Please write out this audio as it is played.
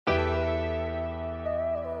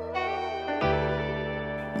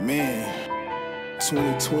Man,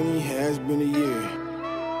 2020 has been a year,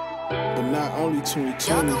 but not only 2020,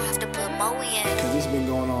 Y'all gon' have to put Moe in. cause it's been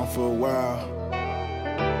going on for a while,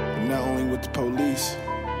 and not only with the police,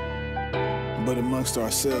 but amongst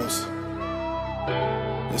ourselves.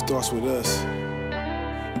 It starts with us.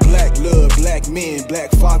 Black love, black men,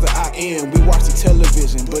 black father I am. We watch the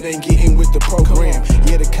television, but ain't getting with the program.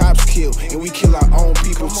 Yeah, the cops kill, and we kill our own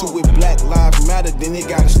people too. With Black Lives Matter, then it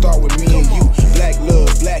gotta start with me and you. Black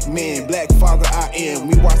love, black man, black father I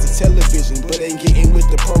am. We watch the television, but ain't getting with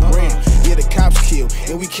the program. Yeah, the cops kill,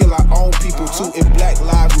 and we kill our own people too. If Black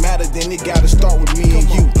Lives Matter, then it gotta start with me and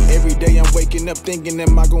you. Every day I'm waking up thinking,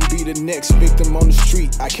 am I gonna be the next victim on the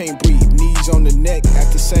street? I can't breathe, knees on the neck.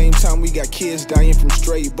 At the same time, we got kids dying from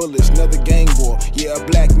stray bullets. Another gang war, yeah, a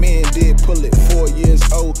black man did pull it. 4 years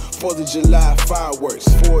old, 4th of July fireworks.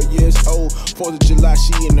 4 years old, 4th of July,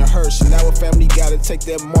 she in the hearse. And now her family gotta take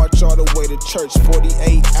that march all the way to church.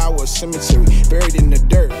 48-hour cemetery, buried in the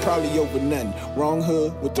dirt, probably over nothing. Wrong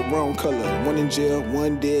hood with the wrong color. One in jail,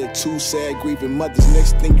 one dead, 2 sad grieving mothers.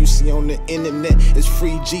 Next thing you see on the internet is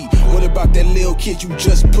free G. What about that little kid you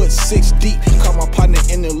just put 6 deep? Call my partner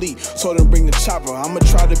in the league, told him bring the chopper. I'ma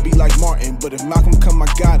try to be like Martin, but if Malcolm come, I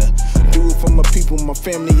gotta do it for my people, my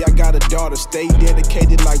family. I got a daughter, stay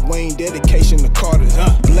dedicated like Wayne, dedication to Carter.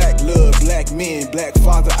 Black love, black men, black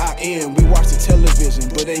father I am. We watch the television,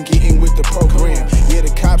 but ain't getting with the program. Yeah,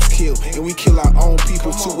 the cops kill, and we kill our own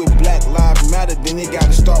people too. With Black Lives Matter, then it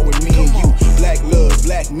gotta start with me and you. Black love,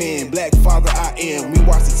 black man, black father I am. We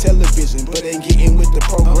watch the television, but ain't getting with the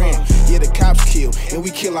program. Yeah, the cops kill, and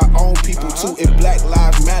we kill our own people too. If Black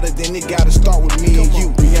Lives Matter, then it gotta start with me and you.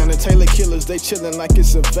 Breonna Taylor killers, they chillin' like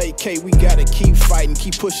it's a vacay. We gotta keep fighting,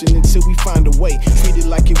 keep pushing until we find a way. Treat it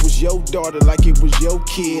like it was your daughter, like it was your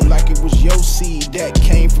kid, like it was your seed that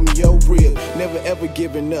came from your rib. Never ever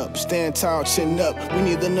giving up, stand tall, chin up. We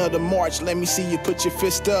need another march, let me see you put your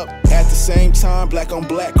fist up. At the same time, black on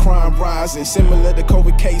black crime rising. Similar to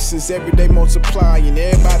COVID cases, every day multiplying.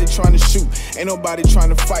 Everybody trying to shoot, ain't nobody trying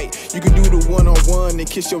to fight. You can do the one-on-one and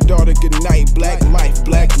kiss your daughter goodnight. Black life,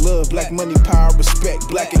 black love, black money, power, respect.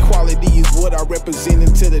 Black equality is what I represent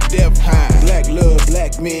until the death high. Black love,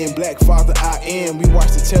 black man, black father I am. We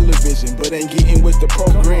watch the television, but ain't getting with the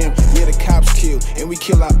program. Yeah, the cops kill, and we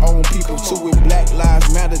kill our own people too. With Black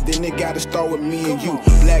Lives Matter, then it gotta start with me and you.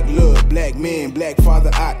 Black love, black man, black father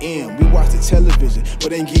I am. We watch the television,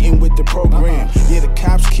 but ain't getting with the program. Yeah, the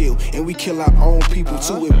cops kill, and we kill our own people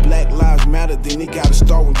too. With Black Lives Matter, then it gotta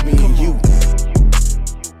start with me and you.